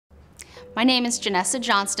My name is Jennessa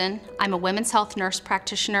Johnston. I'm a women's health nurse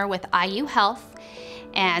practitioner with IU Health,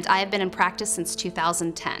 and I have been in practice since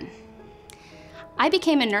 2010. I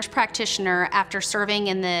became a nurse practitioner after serving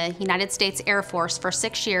in the United States Air Force for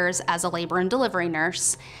 6 years as a labor and delivery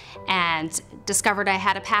nurse, and discovered I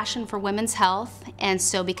had a passion for women's health, and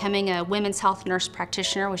so becoming a women's health nurse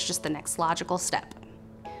practitioner was just the next logical step.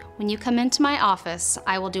 When you come into my office,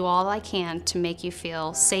 I will do all I can to make you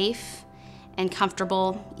feel safe and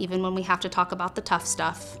comfortable, even when we have to talk about the tough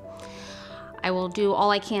stuff. I will do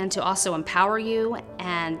all I can to also empower you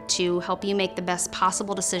and to help you make the best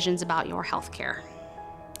possible decisions about your health care.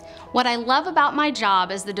 What I love about my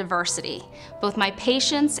job is the diversity. Both my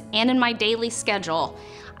patients and in my daily schedule,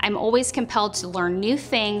 I'm always compelled to learn new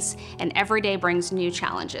things, and every day brings new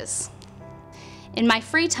challenges. In my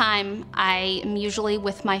free time, I am usually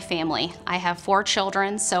with my family. I have 4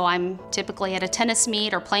 children, so I'm typically at a tennis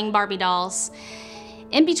meet or playing Barbie dolls.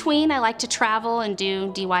 In between, I like to travel and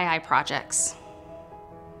do DIY projects.